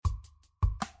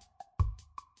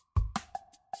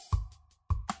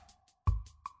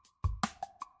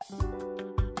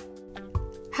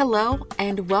Hello,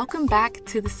 and welcome back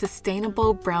to the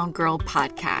Sustainable Brown Girl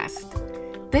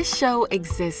podcast. This show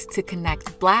exists to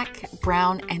connect Black,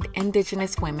 Brown, and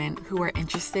Indigenous women who are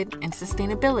interested in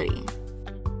sustainability.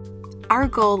 Our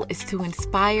goal is to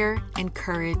inspire,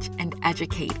 encourage, and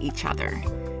educate each other,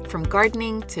 from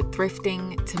gardening to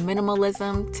thrifting to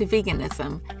minimalism to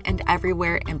veganism and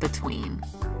everywhere in between.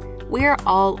 We are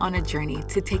all on a journey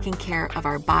to taking care of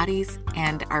our bodies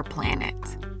and our planet.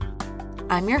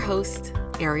 I'm your host,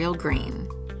 Ariel Green.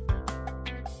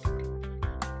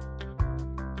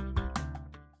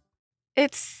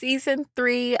 It's season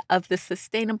 3 of the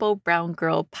Sustainable Brown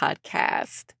Girl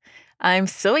podcast. I'm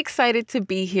so excited to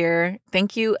be here.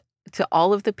 Thank you to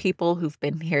all of the people who've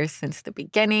been here since the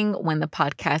beginning when the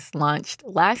podcast launched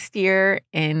last year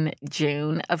in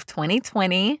June of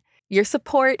 2020. Your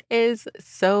support is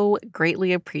so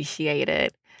greatly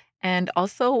appreciated. And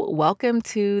also, welcome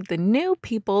to the new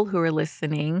people who are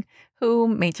listening who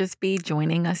may just be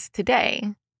joining us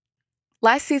today.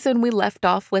 Last season, we left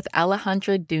off with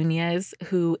Alejandra Dunez,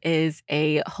 who is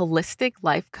a holistic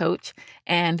life coach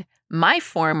and my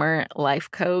former life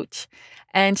coach.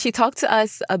 And she talked to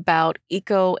us about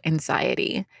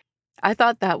eco-anxiety. I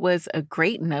thought that was a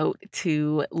great note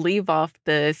to leave off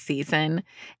the season.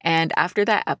 And after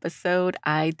that episode,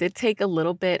 I did take a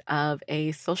little bit of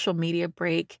a social media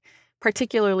break,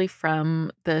 particularly from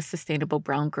the Sustainable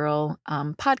Brown Girl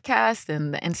podcast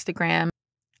and the Instagram.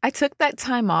 I took that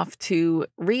time off to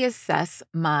reassess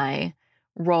my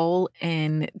role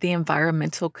in the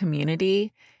environmental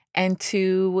community and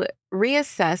to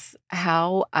reassess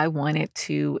how I wanted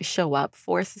to show up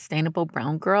for Sustainable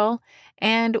Brown Girl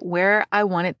and where I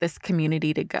wanted this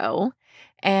community to go.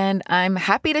 And I'm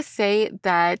happy to say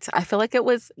that I feel like it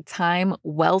was time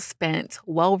well spent,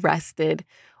 well rested,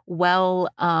 well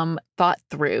thought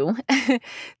through.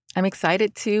 I'm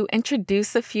excited to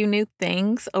introduce a few new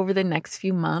things over the next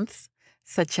few months,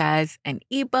 such as an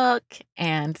ebook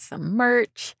and some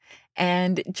merch,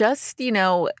 and just,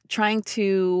 trying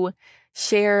to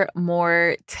share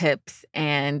more tips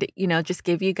and, just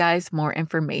give you guys more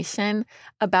information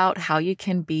about how you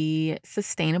can be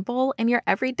sustainable in your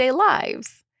everyday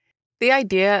lives. The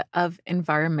idea of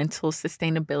environmental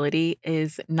sustainability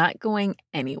is not going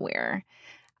anywhere.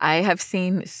 I have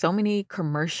seen so many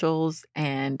commercials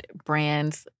and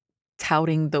brands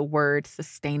touting the word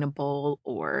sustainable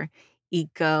or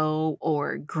eco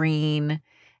or green.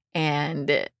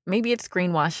 And maybe it's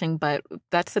greenwashing, but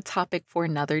that's a topic for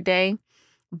another day.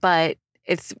 But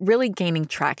it's really gaining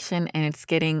traction and it's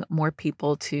getting more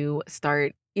people to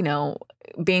start,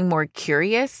 being more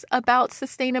curious about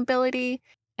sustainability.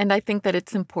 And I think that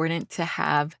it's important to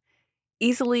have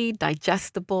easily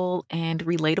digestible and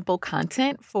relatable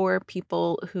content for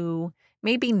people who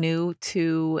may be new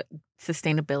to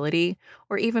sustainability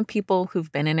or even people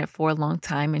who've been in it for a long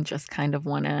time and just kind of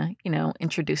want to,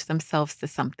 introduce themselves to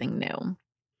something new.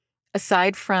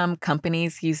 Aside from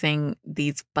companies using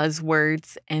these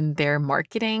buzzwords in their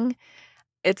marketing,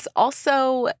 it's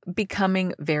also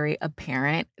becoming very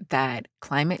apparent that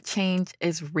climate change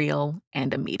is real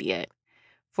and immediate.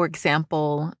 For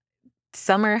example,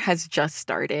 summer has just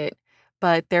started,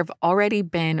 but there have already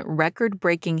been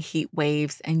record-breaking heat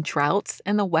waves and droughts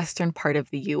in the western part of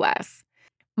the US.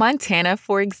 Montana,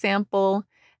 for example,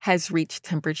 has reached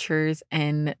temperatures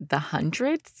in the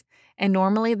hundreds, and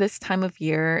normally this time of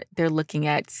year, they're looking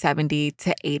at 70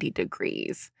 to 80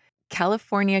 degrees.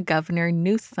 California Governor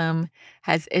Newsom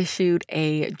has issued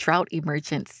a drought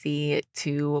emergency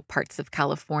to parts of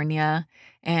California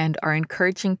and are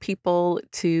encouraging people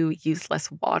to use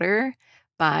less water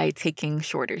by taking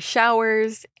shorter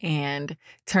showers and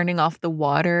turning off the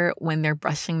water when they're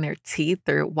brushing their teeth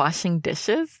or washing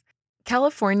dishes.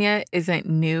 California isn't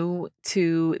new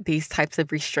to these types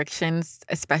of restrictions,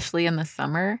 especially in the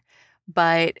summer,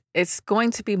 but it's going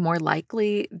to be more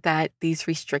likely that these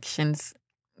restrictions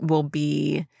will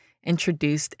be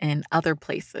introduced in other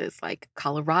places like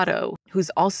Colorado, who's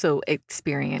also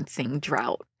experiencing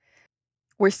drought.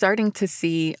 We're starting to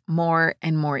see more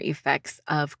and more effects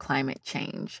of climate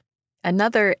change.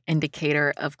 Another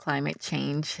indicator of climate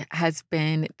change has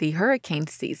been the hurricane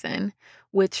season,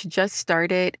 which just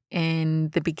started in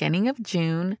the beginning of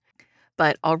June.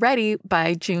 But already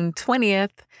by June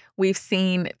 20th, we've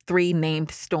seen 3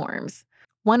 named storms,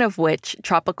 one of which,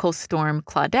 Tropical Storm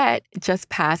Claudette, just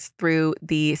passed through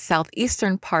the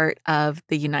southeastern part of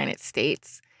the United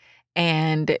States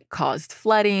and caused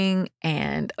flooding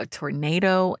and a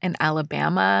tornado in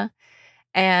Alabama.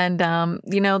 And,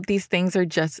 these things are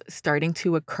just starting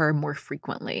to occur more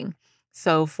frequently.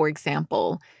 So, for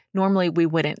example, normally we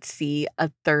wouldn't see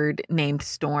a third named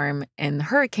storm in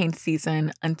hurricane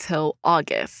season until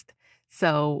August.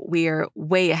 So, we are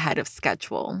way ahead of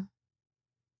schedule.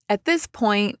 At this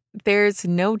point, there's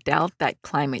no doubt that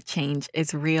climate change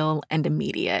is real and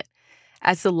immediate.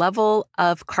 As the level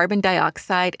of carbon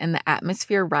dioxide in the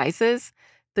atmosphere rises,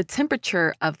 the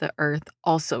temperature of the Earth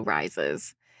also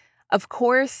rises. Of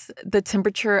course, the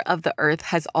temperature of the Earth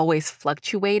has always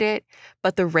fluctuated,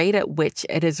 but the rate at which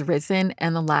it has risen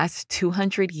in the last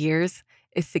 200 years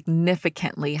is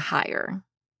significantly higher.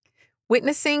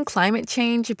 Witnessing climate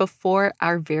change before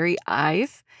our very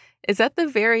eyes is at the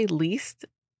very least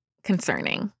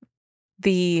concerning.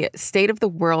 The state of the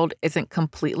world isn't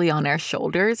completely on our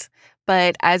shoulders,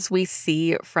 but as we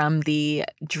see from the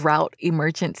drought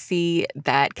emergency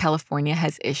that California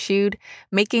has issued,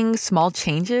 making small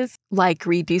changes like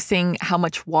reducing how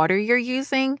much water you're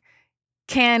using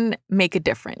can make a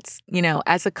difference.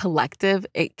 As a collective,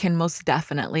 it can most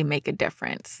definitely make a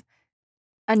difference.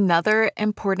 Another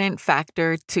important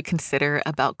factor to consider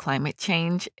about climate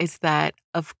change is that,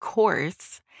 of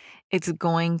course, it's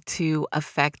going to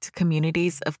affect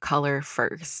communities of color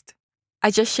first.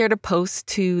 I just shared a post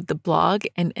to the blog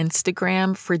and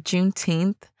Instagram for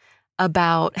Juneteenth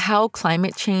about how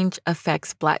climate change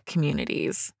affects Black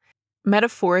communities.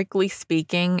 Metaphorically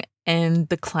speaking, in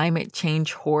the climate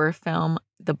change horror film,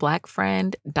 The Black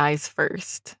Friend dies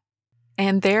first.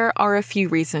 And there are a few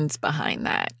reasons behind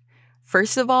that.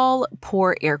 First of all,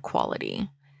 poor air quality.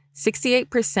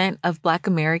 68% of Black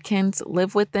Americans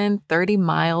live within 30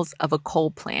 miles of a coal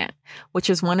plant, which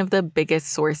is one of the biggest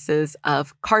sources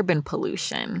of carbon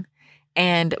pollution.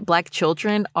 And Black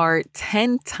children are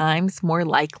 10 times more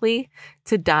likely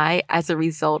to die as a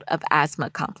result of asthma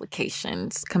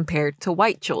complications compared to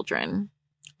white children.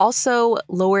 Also,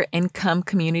 lower income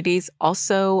communities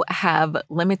also have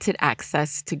limited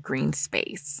access to green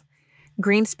space.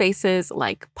 Green spaces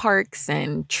like parks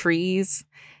and trees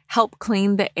help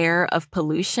clean the air of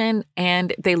pollution,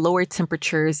 and they lower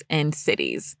temperatures in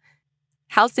cities.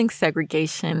 Housing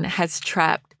segregation has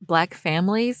trapped Black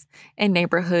families in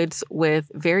neighborhoods with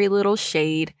very little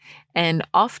shade and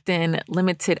often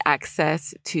limited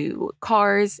access to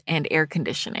cars and air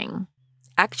conditioning.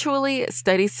 Actually,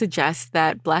 studies suggest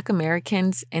that Black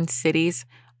Americans in cities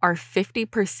are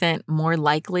 50% more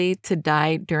likely to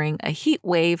die during a heat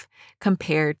wave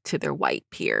compared to their white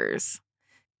peers.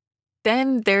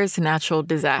 Then there's natural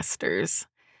disasters.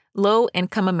 Low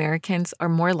income Americans are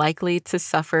more likely to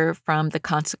suffer from the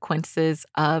consequences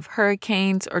of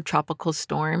hurricanes or tropical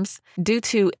storms due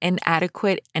to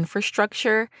inadequate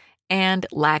infrastructure and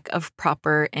lack of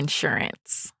proper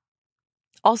insurance.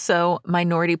 Also,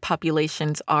 minority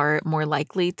populations are more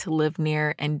likely to live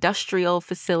near industrial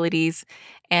facilities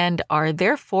and are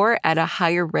therefore at a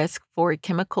higher risk for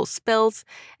chemical spills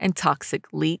and toxic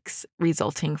leaks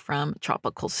resulting from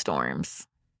tropical storms.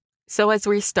 So, as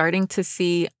we're starting to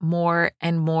see more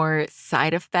and more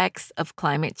side effects of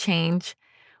climate change,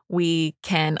 we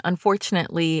can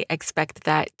unfortunately expect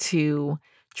that to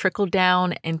trickle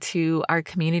down into our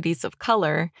communities of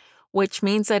color, which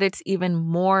means that it's even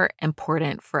more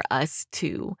important for us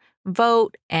to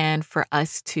vote and for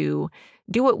us to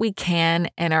do what we can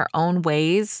in our own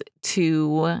ways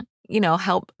to,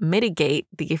 help mitigate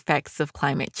the effects of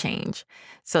climate change.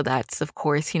 So that's, of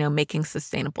course, making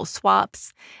sustainable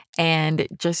swaps and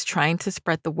just trying to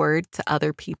spread the word to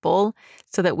other people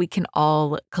so that we can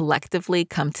all collectively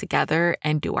come together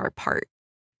and do our part.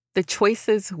 The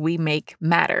choices we make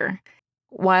matter.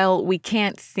 While we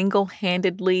can't single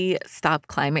handedly stop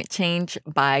climate change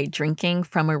by drinking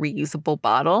from a reusable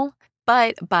bottle,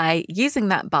 but by using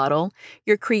that bottle,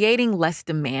 you're creating less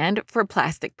demand for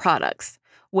plastic products,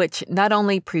 which not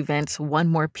only prevents one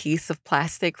more piece of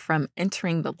plastic from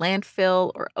entering the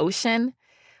landfill or ocean,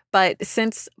 but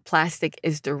since plastic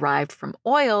is derived from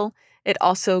oil, it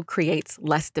also creates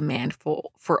less demand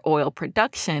for oil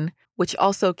production, which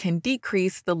also can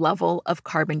decrease the level of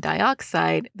carbon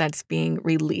dioxide that's being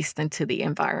released into the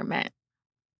environment.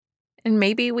 And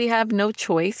maybe we have no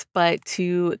choice but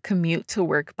to commute to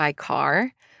work by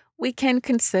car. We can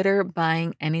consider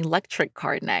buying an electric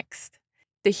car next.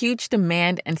 The huge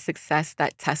demand and success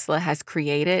that Tesla has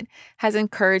created has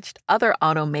encouraged other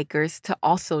automakers to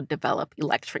also develop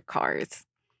electric cars.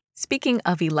 Speaking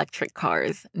of electric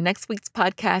cars, next week's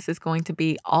podcast is going to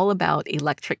be all about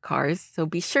electric cars, so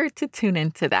be sure to tune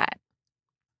into that.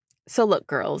 So, look,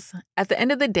 girls, at the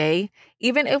end of the day,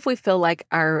 even if we feel like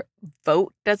our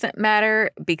vote doesn't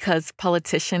matter because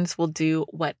politicians will do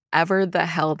whatever the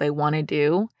hell they want to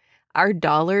do, our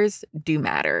dollars do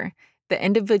matter. The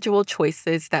individual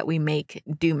choices that we make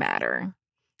do matter.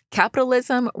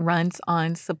 Capitalism runs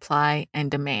on supply and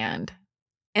demand.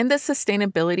 In the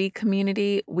sustainability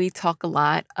community, we talk a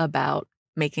lot about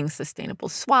making sustainable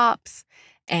swaps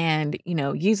and,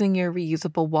 using your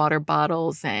reusable water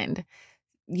bottles and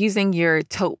using your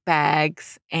tote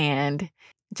bags and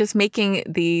just making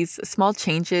these small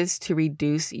changes to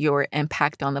reduce your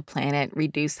impact on the planet,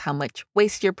 reduce how much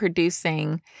waste you're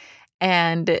producing.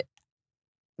 And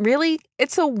really,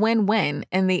 it's a win win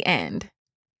in the end.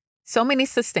 So many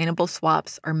sustainable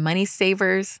swaps are money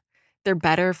savers. They're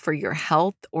better for your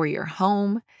health or your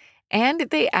home, and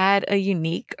they add a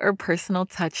unique or personal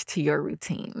touch to your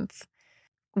routines.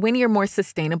 When you're more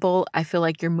sustainable, I feel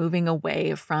like you're moving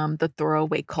away from the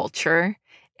throwaway culture,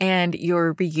 and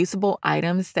your reusable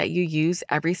items that you use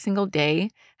every single day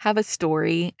have a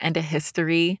story and a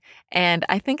history, and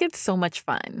I think it's so much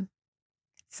fun.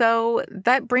 So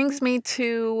that brings me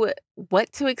to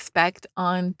what to expect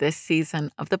on this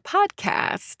season of the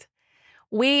podcast.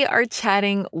 We are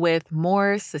chatting with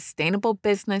more sustainable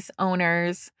business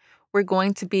owners. We're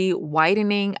going to be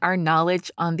widening our knowledge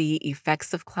on the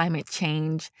effects of climate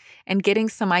change and getting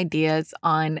some ideas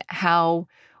on how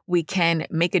we can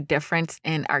make a difference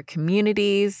in our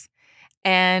communities.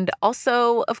 And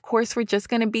also, of course, we're just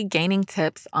going to be gaining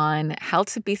tips on how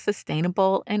to be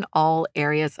sustainable in all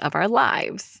areas of our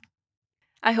lives.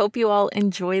 I hope you all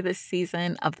enjoy this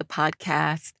season of the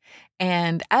podcast.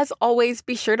 And as always,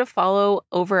 be sure to follow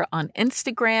over on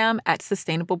Instagram at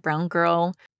Sustainable Brown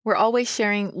Girl. We're always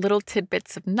sharing little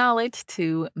tidbits of knowledge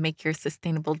to make your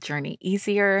sustainable journey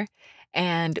easier.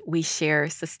 And we share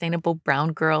Sustainable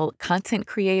Brown Girl content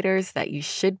creators that you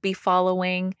should be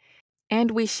following.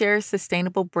 And we share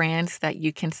sustainable brands that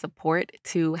you can support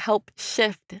to help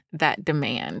shift that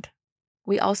demand.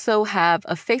 We also have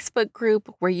a Facebook group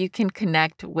where you can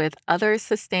connect with other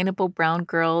sustainable brown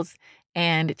girls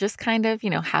and just kind of,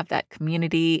 have that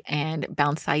community and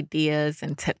bounce ideas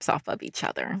and tips off of each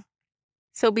other.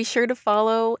 So be sure to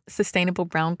follow Sustainable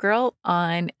Brown Girl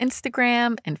on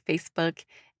Instagram and Facebook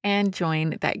and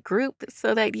join that group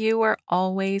so that you are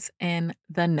always in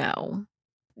the know.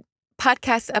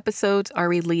 Podcast episodes are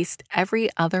released every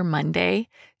other Monday,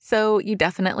 so you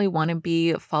definitely want to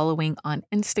be following on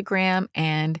Instagram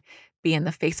and be in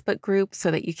the Facebook group so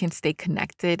that you can stay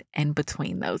connected in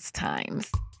between those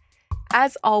times.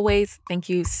 As always, thank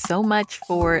you so much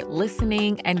for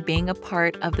listening and being a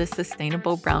part of the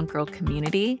Sustainable Brown Girl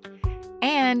community,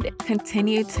 and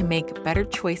continue to make better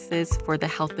choices for the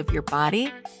health of your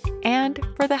body and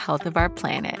for the health of our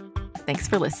planet. Thanks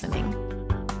for listening.